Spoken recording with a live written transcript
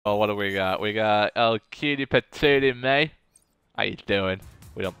Oh, what do we got? We got El Cutie Patootie May. How you doing?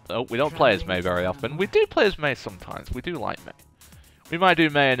 We don't play as May very often. We do play as May sometimes. We do like May. We might do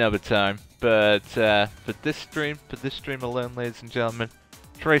May another time, but for this stream alone, ladies and gentlemen,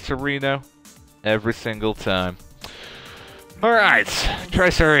 Tracerino every single time. All right,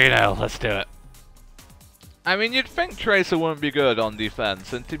 Tracerino, let's do it. I mean, you'd think Tracer wouldn't be good on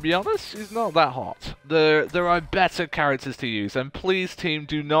defense, and to be honest, he's not that hot. There are better characters to use, and please, team,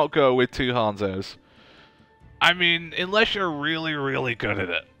 do not go with two Hanzos. I mean, unless you're really, really good at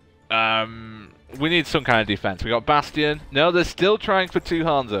it. We need some kind of defense. We got Bastion. No, they're still trying for two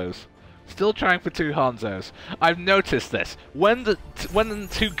Hanzos. Still trying for two Hanzos. I've noticed this. When the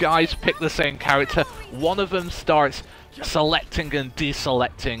two guys pick the same character, one of them starts selecting and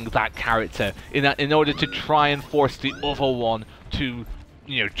deselecting that character in order to try and force the other one to,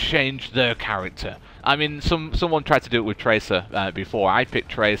 you know, change their character. I mean, someone tried to do it with Tracer before. I picked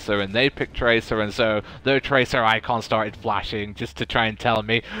Tracer and they picked Tracer, and so their Tracer icon started flashing just to try and tell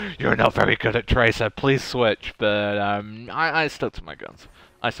me, you're not very good at Tracer, please switch. But I stuck to my guns.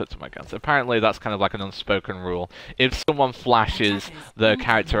 Apparently that's kind of like an unspoken rule. If someone flashes the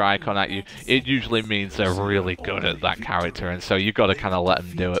character icon at you, it usually means they're really good at that character, and so you got to kind of let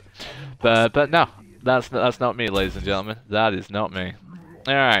them do it. But no, that's not me, ladies and gentlemen. That is not me.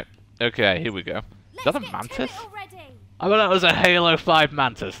 All right, okay, here we go. Is that a Mantis? I thought that was a Halo 5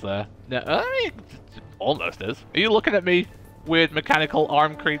 Mantis there. No, I mean, almost is. Are you looking at me, weird mechanical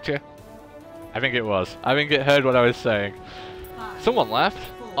arm creature? I think it was. I think it heard what I was saying. Someone left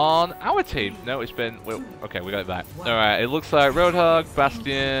on our team. No, it's been... okay, we got it back. Alright, it looks like Roadhog,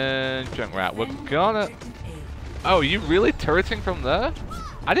 Bastion, Junkrat. We're gonna... Oh, are you really turreting from there?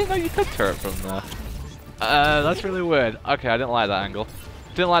 I didn't know you could turret from there. That's really weird. Okay, I didn't like that angle.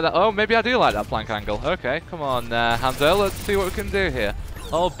 Didn't like that. Oh, maybe I do like that flank angle. Okay, come on, Hanzo. Let's see what we can do here.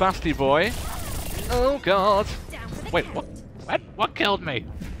 Oh, Basti boy. Oh, God. Wait, what? What killed me?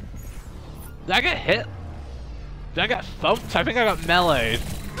 Did I get hit? Did I get thumped? I think I got meleeed.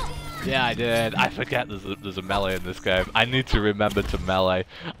 Yeah, I did. I forget there's a melee in this game. I need to remember to melee.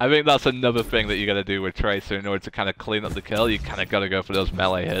 I think that's another thing that you gotta do with Tracer in order to kind of clean up the kill. You kind of gotta go for those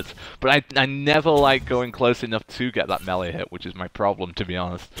melee hits. But I never like going close enough to get that melee hit, which is my problem, to be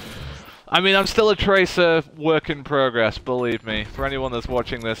honest. I mean, I'm still a Tracer work in progress, believe me. For anyone that's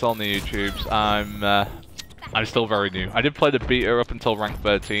watching this on the YouTubes, I'm still very new. I did play the beta up until rank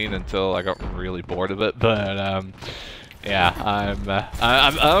 13 until I got really bored of it, but yeah, I'm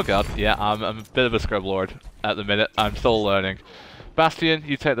oh god, yeah, I'm a bit of a scrub lord at the minute. I'm still learning. Bastion,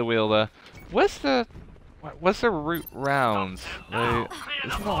 you take the wheel there. Where's the route round?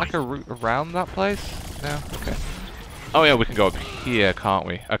 Isn't there like a route around that place? No? Okay. Oh yeah, we can go up here, can't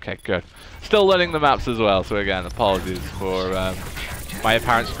we? Okay, good. Still learning the maps as well, so again, apologies for my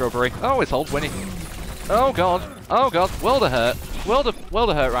apparent scrubbery. Oh, it's old Winnie. Oh god, world of hurt. World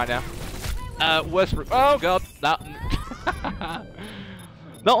of hurt right now. Oh god, that...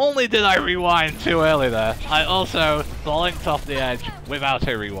 Not only did I rewind too early there, I also blinked off the edge without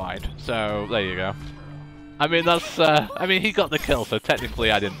a rewind. So, there you go. I mean, that's, I mean, he got the kill, so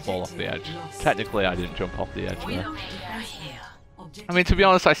technically I didn't fall off the edge. Technically I didn't jump off the edge there. I mean, to be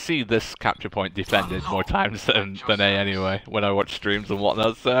honest, I see this capture point defended more times than A anyway, when I watch streams and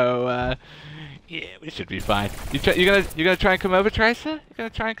whatnot, so, yeah, we should be fine. You gonna try and come over, Tracer? You gonna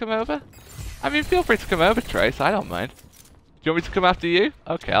try and come over? I mean, feel free to come over, Trace. I don't mind. Do you want me to come after you?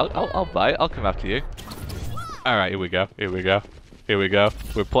 Okay, I'll bite. I'll come after you. All right, here we go. Here we go. Here we go.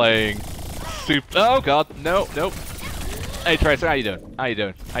 We're playing super. Oh God, no, nope. Hey, Tracer, how you doing? How you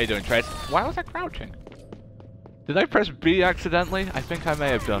doing? How you doing, Trace? Why was I crouching? Did I press B accidentally? I think I may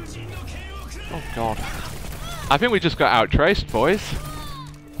have done. Oh God. I think we just got out-traced, boys.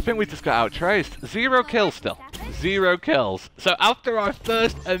 I think we just got out-traced. 0 kills still. 0 kills. So after our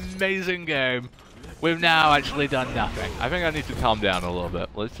first amazing game, we've now actually done nothing. I think I need to calm down a little bit.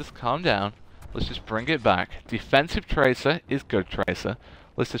 Let's just calm down. Let's just bring it back. Defensive Tracer is good Tracer.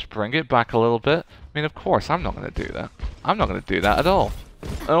 Let's just bring it back a little bit. I mean, of course, I'm not going to do that. I'm not going to do that at all.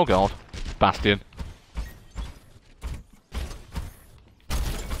 Oh God. Bastion.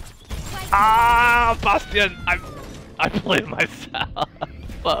 Ah, Bastion! I played myself.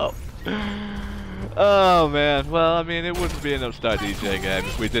 Oh. Oh man, well I mean it wouldn't be an UpstartDJ game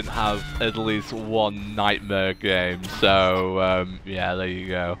if we didn't have at least one nightmare game, so yeah, there you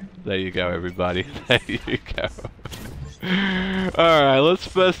go. There you go everybody, there you go. Alright, let's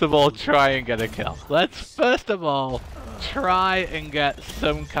first of all try and get a kill. Let's first of all try and get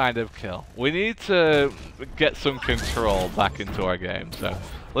some kind of kill. We need to get some control back into our game, so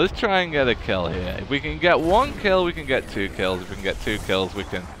Let's try and get a kill here. If we can get 1 kill, we can get 2 kills. If we can get 2 kills, we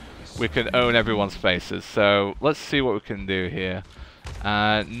can own everyone's faces. So let's see what we can do here.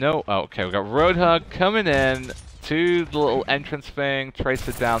 No, oh, okay, we got Roadhog coming in to the little entrance thing.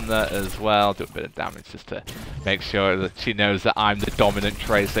 Tracer down there as well. Do a bit of damage just to make sure that she knows that I'm the dominant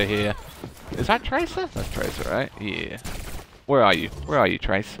Tracer here. Is that Tracer? That's Tracer, right? Yeah. Where are you? Where are you,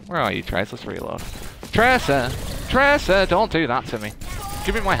 Trace? Where are you, Trace? Let's reload. Tracer! Tracer! Don't do that to me.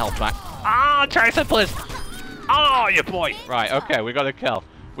 Give me my health back. Ah, Tracer, please! Oh, you boy! Right, okay, we got a kill.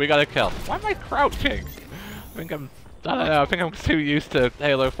 We got a kill. Why am I crouching? I don't know, I think I'm too used to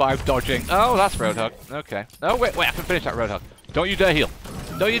Halo 5 dodging. Oh, that's Roadhog. Okay. Oh, wait, I can finish that Roadhog. Don't you dare heal.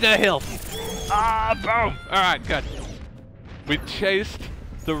 Don't you dare heal. Ah, boom! Alright, good. We chased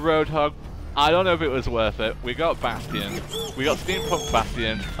the Roadhog. I don't know if it was worth it. We got Bastion. We got Steampunk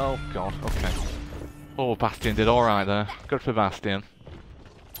Bastion. Oh, God, okay. Oh, Bastion did alright there. Good for Bastion.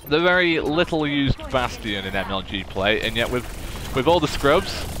 The very little used Bastion in MLG play, and yet with all the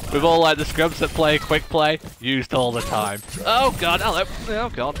scrubs, with all like the scrubs that play quick play, used all the time. Oh God, hello. Oh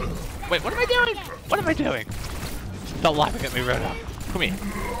God. Wait, what am I doing? What am I doing? Stop laughing at me, Roadhog. Come here.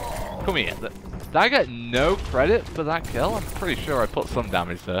 Come here. Did I get no credit for that kill? I'm pretty sure I put some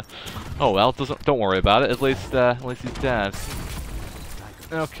damage there. Oh well, don't worry about it. At least he's dead.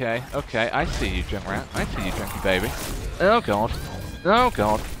 Okay, okay. I see you, Junkrat. I see you, Junkie baby. Oh God. Oh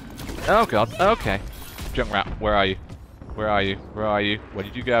God. Oh God. Okay. Junkrat, where are you? Where are you? Where are you? Where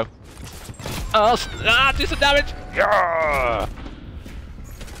did you go? Oh, do some damage! Yeah!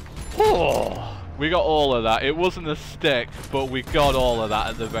 Oh, we got all of that. It wasn't a stick, but we got all of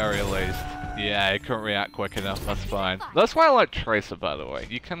that at the very least. Yeah, it couldn't react quick enough. That's fine. That's why I like Tracer, by the way.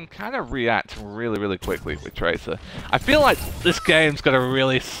 You can kind of react really, really quickly with Tracer. I feel like this game's got a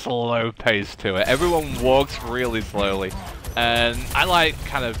really slow pace to it. Everyone walks really slowly. And I like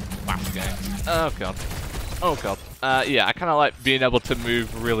kind of fast games. Oh God. Oh God. Yeah, I kind of like being able to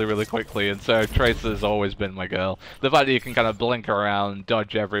move really, really quickly, and so Tracer's always been my girl. The fact that you can kind of blink around,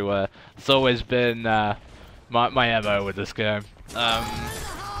 dodge everywhere, it's always been my MO with this game.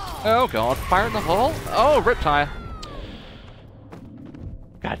 Oh God, fire in the hole? Oh, Riptire.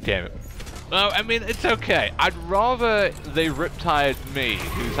 God damn it. Well, I mean, it's okay. I'd rather they Riptired me,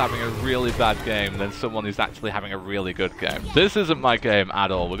 who's having a really bad game, than someone who's actually having a really good game. This isn't my game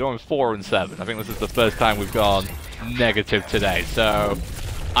at all. We're going 4-7. I think this is the first time we've gone negative today, so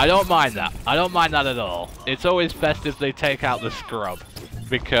I don't mind that. I don't mind that at all. It's always best if they take out the scrub,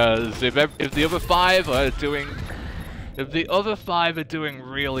 because if the other 5 are doing,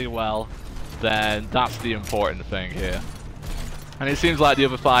 really well, then that's the important thing here. And it seems like the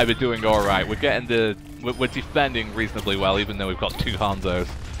other 5 are doing alright. We're defending reasonably well, even though we've got 2 Hanzos.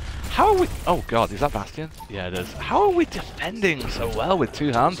 How are we... Oh God, is that Bastion? Yeah, it is. How are we defending so well with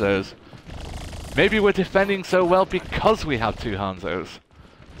 2 Hanzos? Maybe we're defending so well because we have 2 Hanzos.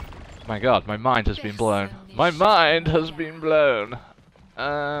 My God, my mind has been blown. My mind has been blown.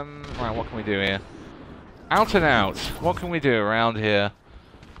 Right, what can we do here? Out and out. What can we do around here?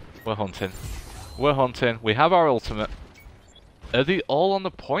 We're hunting. We're hunting. We have our ultimate. Are they all on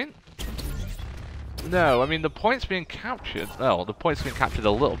the point? No, I mean the point's being captured. Oh, the point's being captured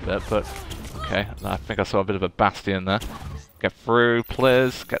a little bit, but okay. I think I saw a bit of a Bastion there. Get through,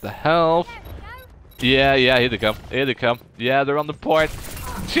 please. Get the health. Yeah, here they come. Here they come. Yeah, they're on the point.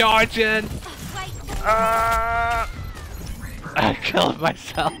 Charging! I killed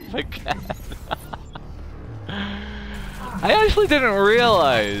myself again. I actually didn't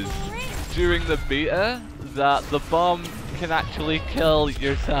realize during the beta that the bomb can actually kill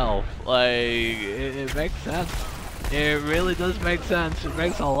yourself. Like, it makes sense. It really does make sense. It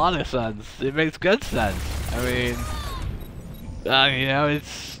makes a lot of sense. It makes good sense. I mean, you know,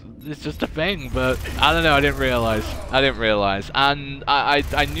 it's just a thing, but I don't know. I didn't realize. And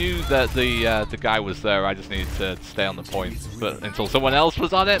I knew that the guy was there. I just needed to stay on the point, but until someone else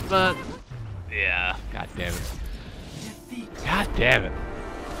was on it. But yeah, god damn it. God damn it.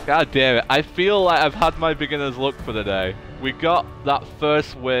 God damn it. I feel like I've had my beginner's luck for the day. We got that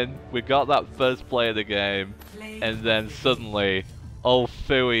first win, we got that first play of the game, and then suddenly, old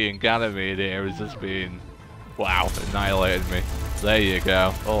Fui and Ganymede here has just been, wow, annihilated me. There you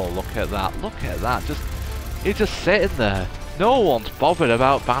go. Oh, look at that, he's just sitting there. No one's bothered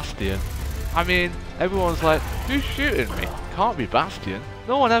about Bastion. I mean, everyone's like, who's shooting me? Can't be Bastion.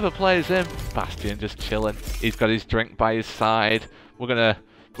 No one ever plays him. Bastion just chilling. He's got his drink by his side. We're gonna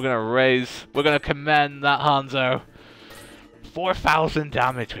commend that Hanzo. 4,000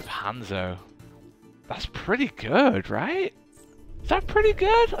 damage with Hanzo. That's pretty good, right? Is that pretty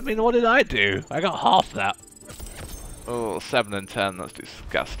good? I mean, what did I do? I got half that. Oh, 7 and 10, that's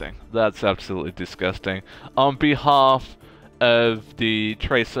disgusting. That's absolutely disgusting. On behalf of the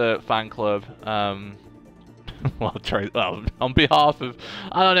Tracer fan club, well, on behalf of,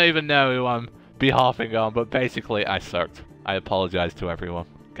 I don't even know who I'm behalfing on, but basically I sucked. I apologize to everyone.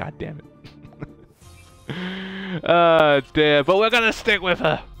 God damn it. Oh dear, but we're gonna stick with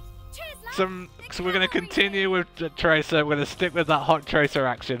her. So we're gonna continue with the Tracer. We're gonna stick with that hot Tracer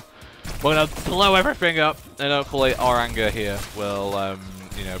action. We're gonna blow everything up, and hopefully our anger here will,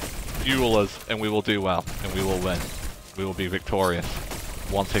 you know, fuel us, and we will do well, and we will win. We will be victorious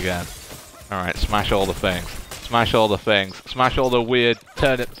once again. All right, smash all the things. Smash all the things. Smash all the weird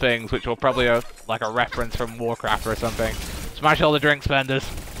turnip things, which will probably like a reference from Warcraft or something. Smash all the drink spenders.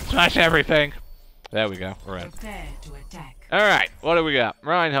 Smash everything. There we go. We're in. Alright, what do we got?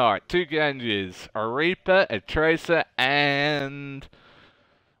 Reinhardt, 2 Genjis, a Reaper, a Tracer, and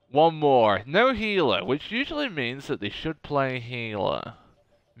one more. No healer, which usually means that they should play healer.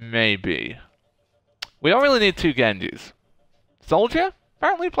 Maybe. We don't really need 2 Genjis. Soldier?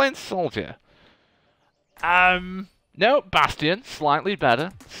 Apparently playing Soldier. No, Bastion, slightly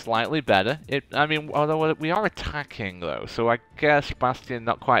better. Slightly better. I mean, although we are attacking though, so I guess Bastion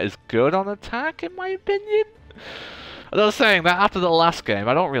not quite as good on attack, in my opinion. As I was saying, that after the last game,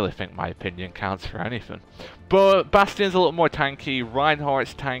 I don't really think my opinion counts for anything. But Bastion's a little more tanky,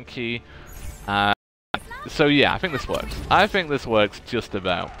 Reinhardt's tanky. So yeah, I think this works. I think this works just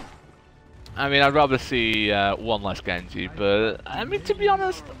about. I mean, I'd rather see one less Genji, but I mean, to be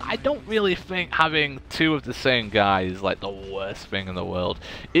honest, I don't really think having 2 of the same guy is like the worst thing in the world.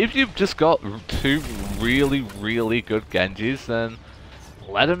 If you've just got 2 really, really good Genjis, then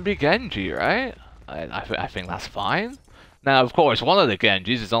let them be Genji, right? I think that's fine. Now, of course, one of the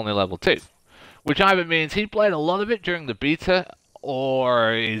Genjis is only level 2, which either means he played a lot of it during the beta,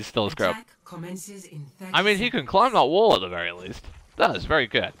 or he's still a scrub. I mean, he can climb that wall at the very least. That is very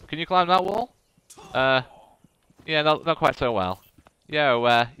good. Can you climb that wall? Yeah, not quite so well. Yo,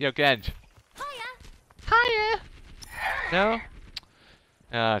 Genj. Hiya! No?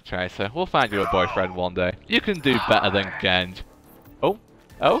 Ah, Tracer. We'll find you a boyfriend one day. You can do better than Genj. Oh?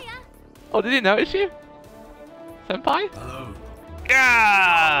 Oh? Oh, did he notice you? Senpai? Hello.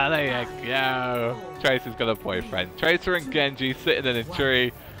 Yeah! There you go. Tracer's got a boyfriend. Tracer and Genji sitting in a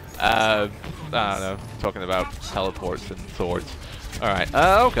tree. I don't know, talking about teleports and swords. Alright,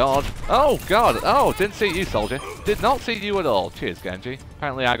 oh god, oh god, oh, didn't see you, Soldier. Did not see you at all. Cheers, Genji.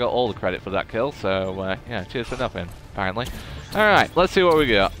 Apparently I got all the credit for that kill, so, yeah, cheers for nothing, apparently. Alright, let's see what we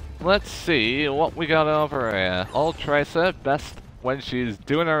got. Let's see what we got over here. Old Tracer, best when she's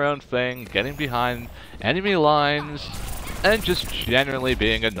doing her own thing, getting behind enemy lines, and just generally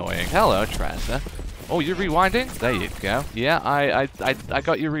being annoying. Hello, Tracer. Oh, you're rewinding? There you go. Yeah, I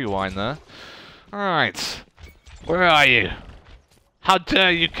got your rewind there. Alright, where are you? How dare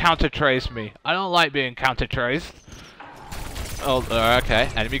you counter-trace me? I don't like being counter-traced. Oh, okay.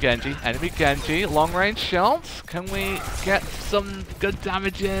 Enemy Genji. Long-range shots. Can we get some good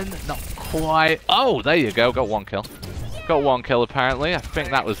damage in? Not quite. Oh, there you go. Got 1 kill. Got 1 kill, apparently. I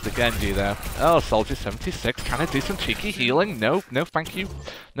think that was the Genji, though. Oh, Soldier 76. Trying to do some cheeky healing. No, no thank you.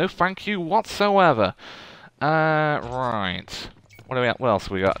 No thank you whatsoever. Right. What else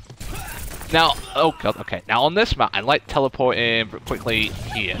we got? Now, oh god, okay. Now on this map, I like teleporting quickly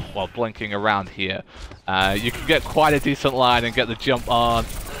here, while blinking around here. You can get quite a decent line and get the jump on.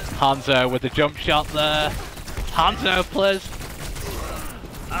 Hanzo with the jump shot there. Hanzo, please.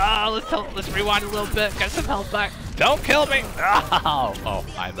 Let's rewind a little bit, get some health back. Don't kill me! Oh,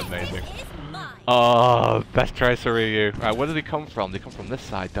 I'm amazing. Oh, best Tracer EU. Right, where do they come from? They come from this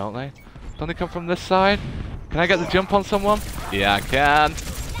side, don't they? Don't they come from this side? Can I get the jump on someone? Yeah, I can.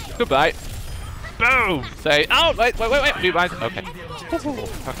 Goodbye. Boom! Say, oh, wait, rewind. Okay.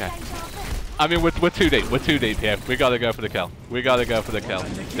 Okay. I mean, we're too deep. We're too deep here. We gotta go for the kill. We gotta go for the kill.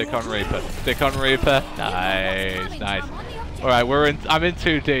 Stick on Reaper. Stick on Reaper. Nice, nice. All right, I'm in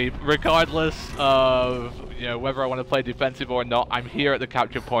too deep. Regardless of whether I want to play defensive or not, I'm here at the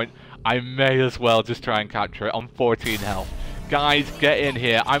capture point. I may as well just try and capture it on 14 health. Guys, get in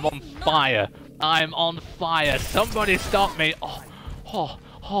here. I'm on fire. I'm on fire. Somebody stop me.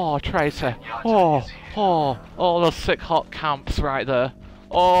 Oh, Tracer. Oh, those sick hot camps right there.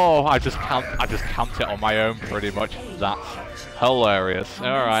 Oh, I just camped it on my own pretty much. That's hilarious.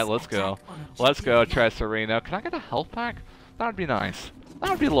 Alright, let's go. Let's go, Tracerino. Can I get a health pack? That would be nice. That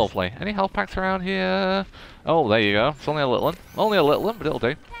would be lovely. Any health packs around here? Oh, there you go. It's only a little one. Only a little one, but it'll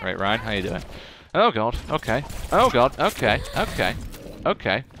do. Right, Ryan, how you doing? Oh god, okay. Oh god, okay.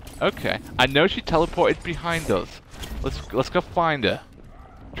 I know she teleported behind us. Let's go find her.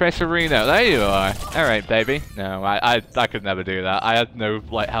 Tracerino, there you are. Alright, baby. No, I could never do that. I had no,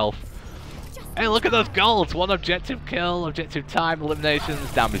 like, health. Hey, look at those golds! One objective kill, objective time,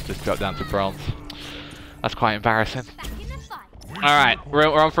 eliminations. Damage just dropped down to bronze. That's quite embarrassing. Alright, we're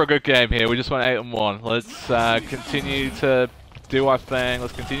on for a good game here. We just went 8-1. Let's continue to do our thing.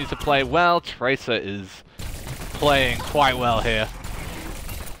 Let's continue to play well. Tracer is playing quite well here.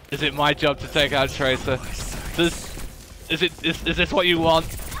 Is it my job to take out Tracer? Is this what you want?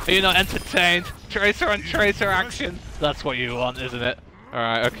 Are you not entertained? Tracer on Tracer action? That's what you want, isn't it?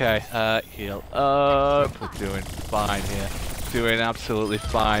 Alright, okay. Heal up. We're doing fine here. Doing absolutely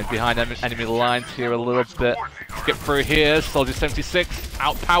fine. Behind enemy lines here a little bit. Let's get through here. Soldier 76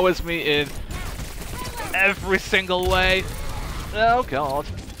 outpowers me in every single way. Oh god.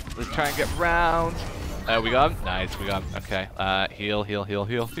 Let's try and get round. There we go. Nice, we got him. Okay. Heal, heal, heal,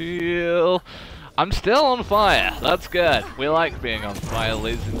 heal, heal. I'm still on fire. That's good. We like being on fire,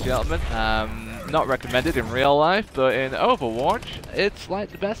 ladies and gentlemen. Not recommended in real life, but in Overwatch, it's like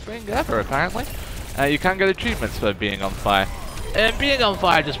the best thing ever, apparently. You can get achievements for being on fire. And being on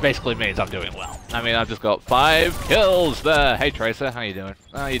fire just basically means I'm doing well. I mean, I've just got 5 kills there. Hey, Tracer, how you doing?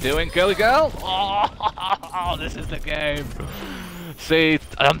 How you doing, girly girl? Oh, this is the game. See,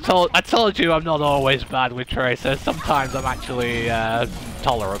 I told you I'm not always bad with Tracer. Sometimes I'm actually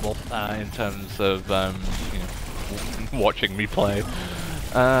tolerable in terms of you know, watching me play.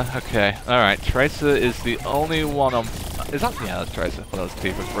 Okay, alright, Tracer is the only one on... Is that... Yeah, that's Tracer. Well, that was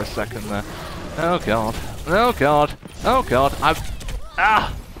Tifa for a second there. Oh god. Oh god. Oh god.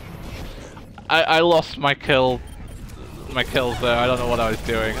 I lost my kills there. I don't know what I was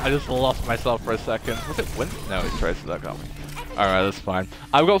doing. I just lost myself for a second. Was it Win? No, it's Tracer that got me. Alright, that's fine.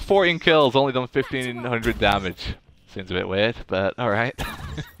 I've got 14 kills, only done 1500 damage. Seems a bit weird, but alright.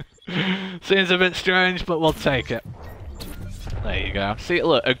 Seems a bit strange, but we'll take it. There you go. See,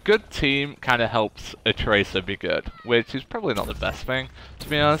 look, a good team kind of helps a Tracer be good, which is probably not the best thing, to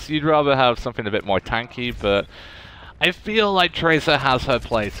be honest. You'd rather have something a bit more tanky, but I feel like Tracer has her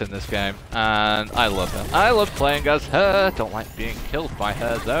place in this game, and I love her. I love playing as her. Don't like being killed by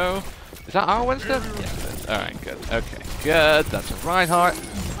her, though. Is that our Winston? Yes, it is. Alright, good. Okay, good. That's a Reinhardt.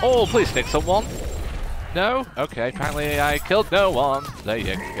 Oh, please stick someone. No? Okay, apparently I killed no one. There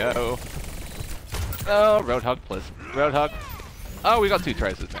you go. Oh, Roadhog, please. Roadhog. Oh, we got 2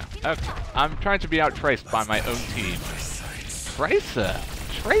 Tracers now. Okay. I'm trying to be out-traced by my own team. Tracer!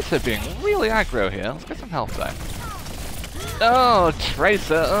 Tracer being really aggro here. Let's get some health there. Oh,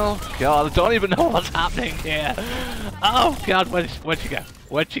 Tracer. Oh, God. I don't even know what's happening here. Oh, God. Where'd you go?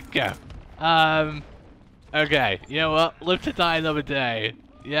 Where'd you go? Okay. You know what? Live to die another day.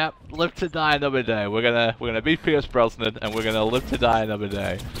 Yep. Live to die another day. We're gonna beat Pierce Brosnan, and we're gonna live to die another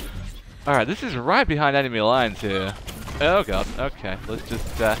day. Alright, this is right behind enemy lines here. Oh god, okay, let's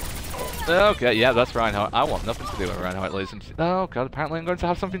just, okay, yeah, that's Reinhardt. I want nothing to do with Reinhardt, ladies and gentlemen. Oh god, apparently I'm going to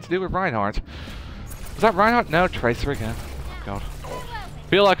have something to do with Reinhardt. Is that Reinhardt? No, Tracer again. Oh god.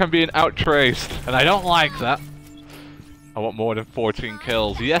 Feel like I'm being out-traced, and I don't like that. I want more than 14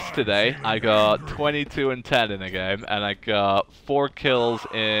 kills. Yesterday, I got 22 and 10 in a game, and I got 4 kills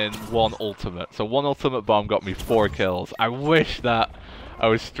in 1 ultimate. So 1 ultimate bomb got me 4 kills. I wish that I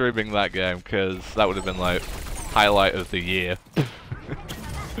was streaming that game, because that would have been like highlight of the year.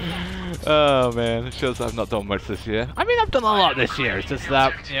 Oh man, it shows I've not done much this year. I mean, I've done a lot this year. It's just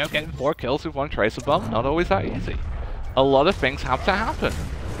that, you know, getting 4 kills with 1 Tracer bomb, not always that easy. A lot of things have to happen.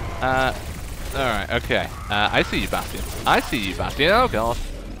 Alright, okay. I see you, Bastion. I see you, Bastion. Oh god.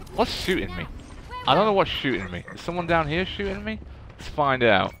 What's shooting me? I don't know what's shooting me. Is someone down here shooting me? Let's find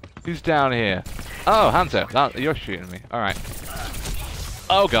out. Who's down here? Oh, Hanzo. You're shooting me. Alright.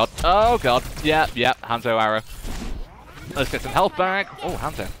 Oh god. Oh god. Yep, Hanzo arrow. Let's get some health back. Oh,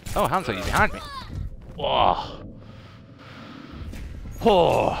 Hanzo. Oh, Hanzo, you're behind me. Whoa.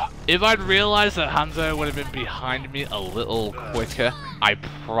 Oh. If I'd realized that Hanzo would have been behind me a little quicker, I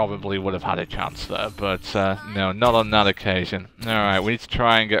probably would have had a chance there. But no, not on that occasion. Alright, we need to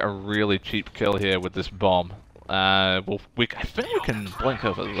try and get a really cheap kill here with this bomb. I think we can blink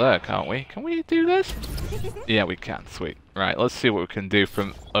over there, can't we? Can we do this? Yeah, we can. Sweet. Right, let's see what we can do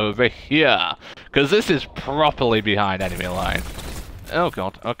from over here. Because this is properly behind enemy line. Oh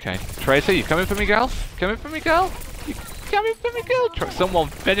god, okay. Tracer, you coming for me, girl? Coming for me, girl? You coming for me, girl? Someone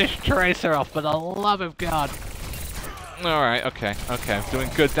finish Tracer off, for the love of God. Alright, okay. I'm doing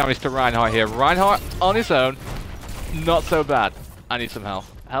good damage to Reinhardt here. Reinhardt on his own. Not so bad. I need some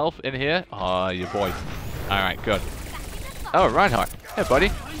health. Health in here? Oh, your boy. Alright, good. Oh, Reinhardt. Hey,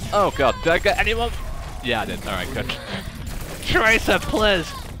 buddy. Oh, god. Did I get anyone? Yeah, I did. Alright, good. Tracer,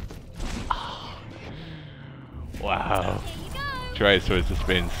 please! Oh. Wow. Tracer has just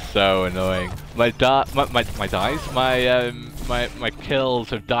been so annoying. My kills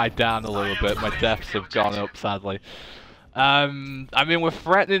have died down a little bit. My deaths have gone up, sadly. I mean, we're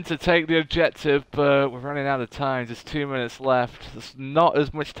threatening to take the objective, but we're running out of time. Just 2 minutes left. There's not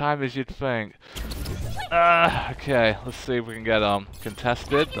as much time as you'd think. Okay, let's see if we can get on.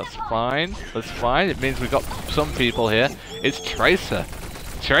 Contested, that's fine. That's fine. It means we've got some people here. It's Tracer.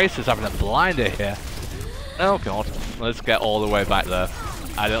 Tracer's having a blinder here. Oh god. Let's get all the way back there.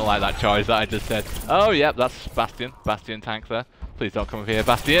 I didn't like that choice that I just said. Oh, yep, that's Bastion. Bastion tank there. Please don't come up here,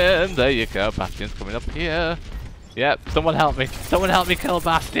 Bastion. There you go. Bastion's coming up here. Yep, someone help me. Someone help me kill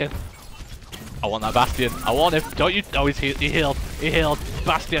Bastion. I want that Bastion. I want him. Don't you? Oh, he healed. He healed.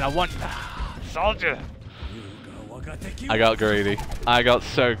 Bastion, I want... Soldier. I got greedy. I got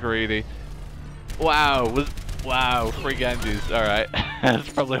so greedy. Wow. Wow. Free Genjis. Alright.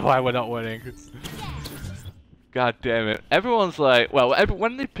 That's probably why we're not winning. God damn it. Everyone's like... Well,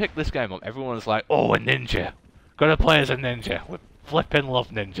 when they pick this game up, everyone's like, oh, a ninja. Gotta play as a ninja. We flipping love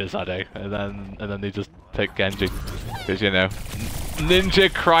ninjas, I do. And then they just pick Genji. Because, you know, ninja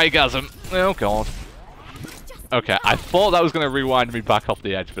crygasm. Oh, God. Okay, I thought that was going to rewind me back off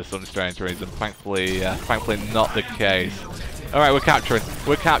the edge for some strange reason. Thankfully not the case. Alright, we're capturing.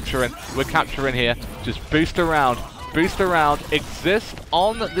 We're capturing. We're capturing here. Just boost around. Boost around. Exist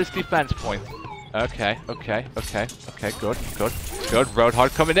on this defense point. Okay, okay, okay, okay, good, good, good.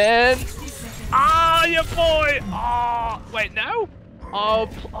 Roadhog coming in. Ah, your boy! Oh, wait, no?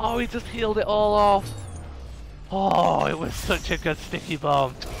 Oh, he just healed it all off. Oh, it was such a good sticky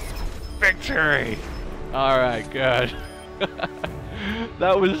bomb. Victory! Alright, good.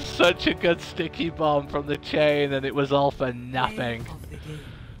 That was such a good sticky bomb from the chain, and it was all for nothing.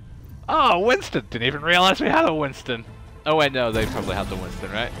 Oh, Winston! Didn't even realize we had a Winston. Oh wait, no, they probably had the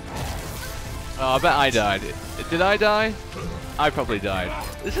Winston, right? Oh, I bet I died. Did I die? I probably died.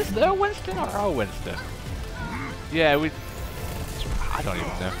 Is this their Winston or our Winston? Yeah, I don't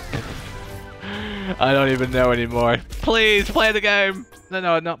even know. I don't even know anymore. Please, play the game!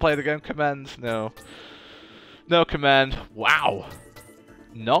 No, not play the game. Commands, no. No command. Wow.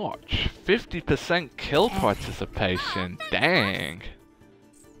 Notch. 50% kill participation. Dang.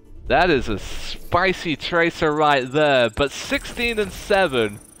 That is a spicy Tracer right there. But 16 and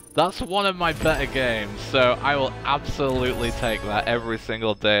 7. That's one of my better games. So I will absolutely take that every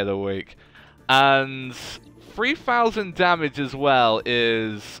single day of the week. And 3,000 damage as well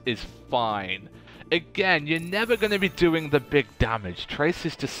is fine. Again, you're never going to be doing the big damage. Trace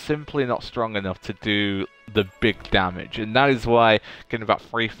is just simply not strong enough to do the big damage, and that is why getting about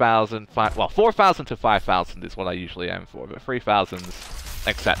 3,000, well, 4,000 to 5,000 is what I usually aim for, but 3,000's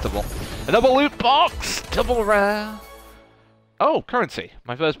acceptable. A double loot box! Double rare! Oh, currency.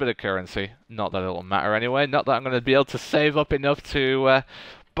 My first bit of currency. Not that it'll matter anyway. Not that I'm going to be able to save up enough to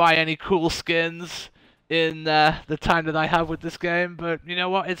buy any cool skins in the time that I have with this game, but you know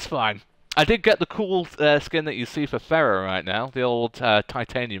what? It's fine. I did get the cool skin that you see for Pharah right now, the old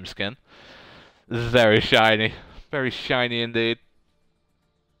titanium skin. Very shiny. Very shiny indeed.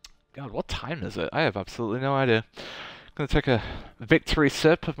 God, what time is it? I have absolutely no idea. I'm going to take a victory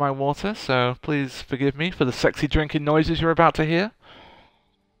sip of my water, so please forgive me for the sexy drinking noises you're about to hear.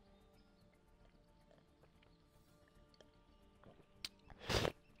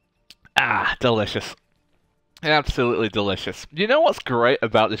 Ah, delicious. Absolutely delicious. You know what's great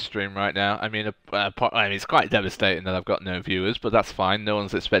about this stream right now? I mean, it's quite devastating that I've got no viewers, but that's fine. No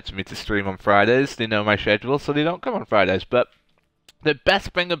one's expecting me to stream on Fridays. They know my schedule, so they don't come on Fridays. But the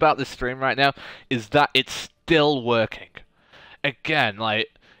best thing about this stream right now is that it's still working. Again, like,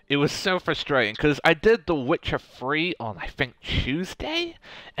 it was so frustrating, because I did The Witcher 3 on, I think, Tuesday?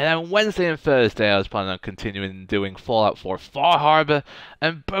 And then Wednesday and Thursday I was planning on continuing doing Fallout 4 Far Harbor,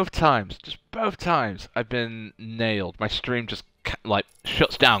 and both times, just both times, I've been nailed. My stream just, like,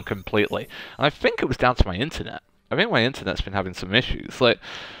 shuts down completely. And I think it was down to my internet. I think my internet's been having some issues. Like,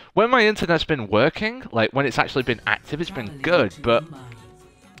 when my internet's been working, like, when it's actually been active, it's been good, but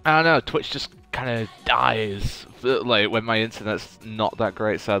I don't know, Twitch just kind of dies, like, when my internet's not that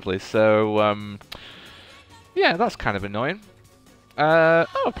great, sadly. So, yeah, that's kind of annoying. Oh,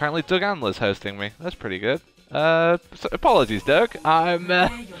 apparently Doug Andler's hosting me. That's pretty good. So apologies, Doug. I've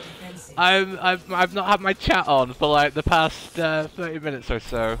not had my chat on for, like, the past 30 minutes or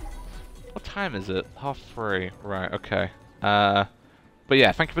so. What time is it? 3:30. Right, okay. But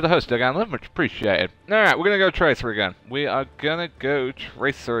yeah, thank you for the host, Doug Andler. Much appreciated. Alright, we're going to go Tracer again. We are going to go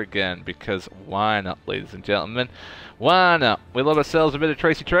Tracer again, because why not, ladies and gentlemen? Why not? We love ourselves a bit of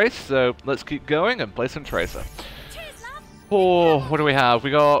Tracy Trace, so let's keep going and play some Tracer. Oh, what do we have?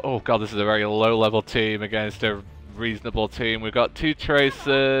 We got... Oh god, this is a very low-level team against a reasonable team. We've got 2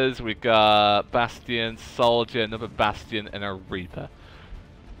 Tracers, we've got Bastion, Soldier, another Bastion, and a Reaper.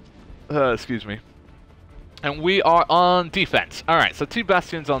 Excuse me. And we are on defense. Alright, so 2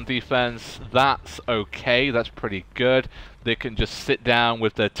 Bastions on defense. That's okay. That's pretty good. They can just sit down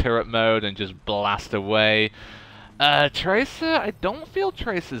with their turret mode and just blast away. Tracer, I don't feel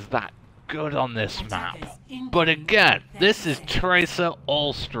Tracer's that good on this map. But again, this is Tracer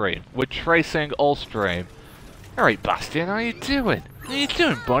all stream. We're tracing all stream. Alright, Bastion, how you doing? How you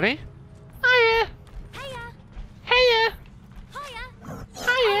doing, buddy? Hiya! Hiya! Hiya!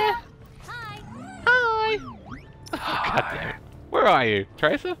 Hiya! Hi! Oh, God damn it. Where are you?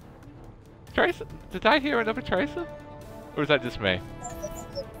 Tracer? Tracer? Did I hear another Tracer? Or was that just me?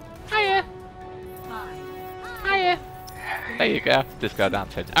 Hiya! Hiya! There you go. Disco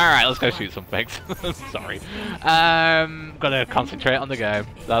dancing. Alright, let's go shoot some things. Sorry. Gotta concentrate on the game.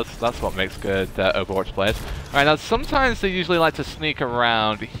 That's what makes good Overwatch players. Alright, now sometimes they usually like to sneak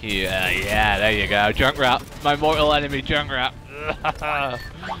around here. Yeah, there you go. Junkrat. My mortal enemy, Junkrat.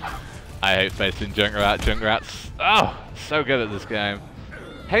 I hate facing Junkrat. Junkrat's so good at this game.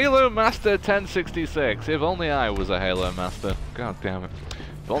 Halo Master 1066. If only I was a Halo Master. God damn it.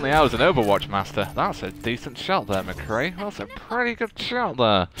 If only I was an Overwatch Master. That's a decent shot there, McCree. That's a pretty good shot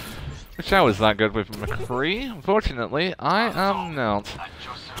there. Wish I was that good with McCree. Unfortunately, I am not.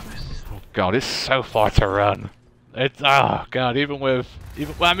 Oh God, it's so far to run. It's oh God, even well,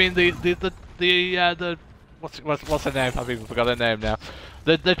 I mean the what's her name? I've even forgot her name now.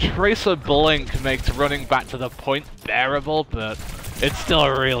 The Tracer blink makes running back to the point bearable, but it's still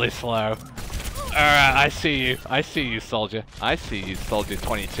really slow. Alright, I see you, Soldier. I see you, Soldier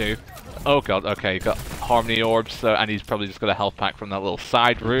 22. Oh God, okay, you got Harmony Orbs, so, and he's probably just got a health pack from that little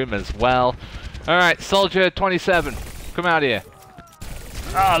side room as well. Alright, Soldier 27, come out here.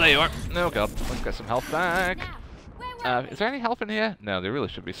 Oh, there you are. Oh God, let's get some health back. Is there any health in here? No, there really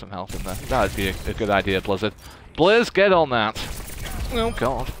should be some health in there. That would be a good idea, Blizzard. Blizz, get on that. Oh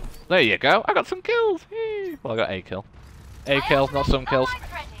God. There you go. I got some kills. Yay. Well, I got a kill. A kill, not some kills.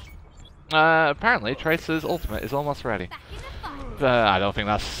 Apparently, Tracer's ultimate is almost ready. I don't think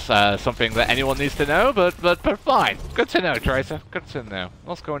that's something that anyone needs to know, but fine. Good to know, Tracer. Good to know.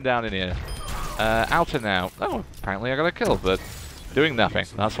 What's going down in here? Out and out. Oh, apparently I got a kill, but doing nothing.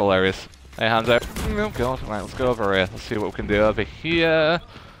 That's hilarious. Hey, hands out. Oh God. Right, let's go over here. Let's see what we can do over here.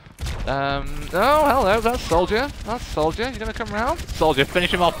 Oh, hello, that's Soldier. That's Soldier. You gonna come around? Soldier,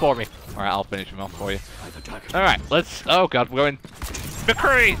 finish him off for me. Alright, I'll finish him off for you. Alright, let's... Oh God, we're going...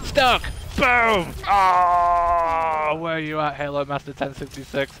 McCree! Stuck! Boom! Oh, where are you at, Halo Master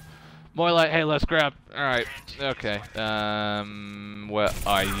 1066? More like Halo Scrap. Alright, okay. Where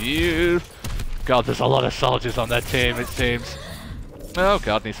are you? God, there's a lot of soldiers on that team, it seems. Oh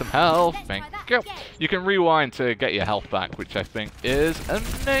God, need some health. Thank you. You can rewind to get your health back, which I think is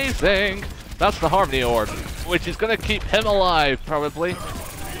amazing. That's the Harmony Orb, which is gonna keep him alive, probably.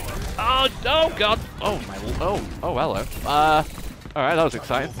 Oh God. Oh my. Oh hello. Alright, that was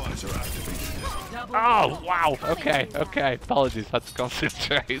exciting. Oh wow. Okay. Apologies, had to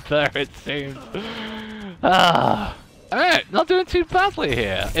concentrate there. It seems. Alright, not doing too badly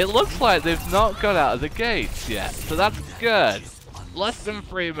here. It looks like they've not got out of the gates yet, so that's good. Less than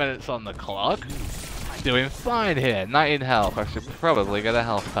 3 minutes on the clock. Doing fine here. 19 health. I should probably get a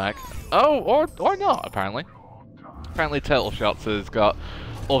health pack. Oh, or not, apparently. Apparently Turtle Shots has got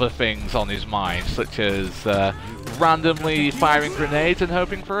other things on his mind, such as randomly firing grenades and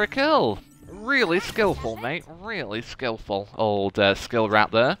hoping for a kill. Really skillful, mate. Really skillful. Old skill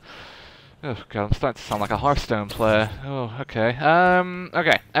rat there. Oh God, I'm starting to sound like a Hearthstone player. Oh, okay.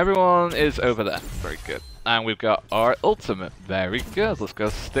 Okay, everyone is over there. Very good. And we've got our ultimate. Very good. Let's go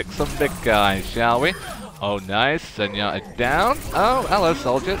stick some big guys, shall we? Oh, nice. Zenyatta down. Oh, hello,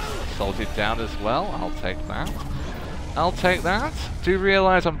 Soldier. Soldier down as well. I'll take that. I'll take that. Do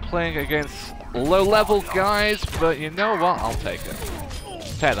realize I'm playing against low-level guys, but you know what? I'll take it.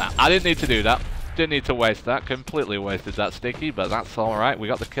 Take that. I didn't need to do that. Didn't need to waste that. Completely wasted that sticky, but that's alright. We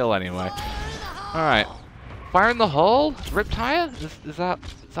got the kill anyway. Alright. Fire in the hole? Riptire? Is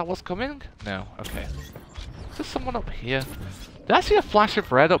that what's coming? No. Okay. Is there someone up here? Did I see a flash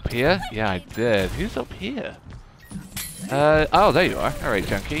of red up here? Yeah, I did. Who's up here? Oh, there you are. Alright,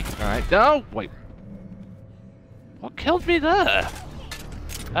 junkie. Alright. No! Wait. What killed me there?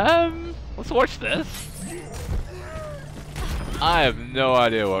 Let's watch this. I have no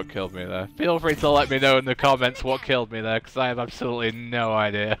idea what killed me there. Feel free to let me know in the comments what killed me there, because I have absolutely no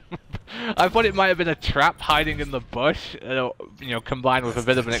idea. I thought it might have been a trap hiding in the bush, you know, combined with a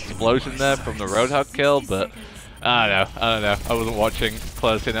bit of an explosion there from the Roadhog kill, but I don't know. I wasn't watching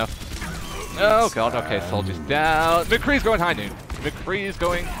close enough. Oh god, okay, soldier's down. McCree's going high noon. McCree's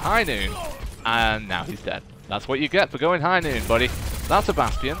going high noon. And now he's dead. That's what you get for going high noon, buddy. That's a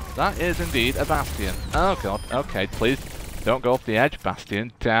Bastion. That is indeed a Bastion. Oh god, okay, please don't go off the edge.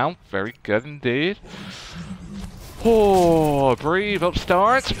 Bastion down. Very good indeed. Oh, breathe,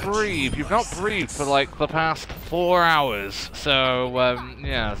 Upstarts, breathe. You've not breathed for like the past 4 hours. So,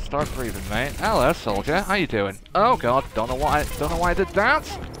 yeah, start breathing, mate. Hello, soldier. How you doing? Oh god, don't know why I did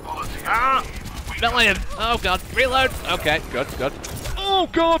that. Ah! Million! Oh god, reload! Okay, good, good. Oh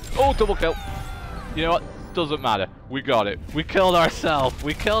god! Oh, double kill. You know what? Doesn't matter. We got it. We killed ourselves.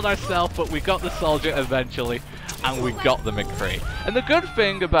 We killed ourselves, but we got the soldier eventually. And we got the McCree. And the good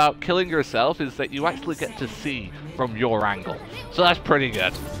thing about killing yourself is that you actually get to see from your angle. So that's pretty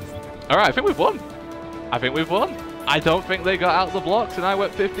good. Alright, I think we've won. I think we've won. I don't think they got out of the blocks and I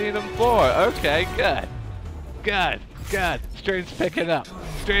went 15 and 4. Okay, good. Good, good. Stream's picking up.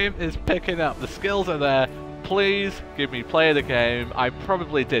 Stream is picking up. The skills are there. Please give me play of the game. I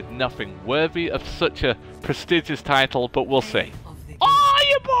probably did nothing worthy of such a prestigious title, but we'll see. Oh,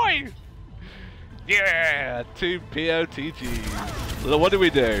 you boy! Yeah, 2 POTGs. So what do we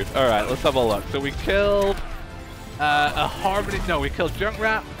do? Alright, let's have a look. So we killed a Harmony. No, we killed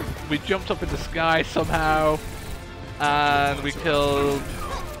Junkrat. We jumped up in the sky somehow. And we killed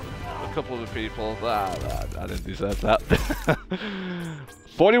a couple of the people. I didn't deserve that.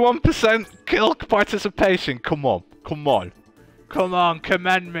 41% kill participation. Come on. Come on. Come on,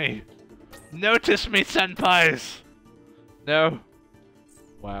 commend me. Notice me, senpais. No?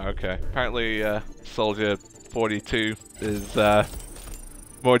 Wow, okay. Apparently, Soldier 42 is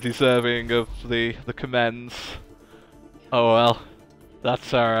more deserving of the commends. Oh well,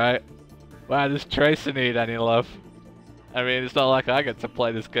 that's alright. Wow, does Tracer need any love? I mean, it's not like I get to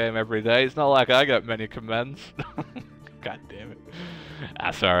play this game every day. It's not like I get many commends. God damn it.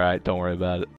 That's alright, don't worry about it.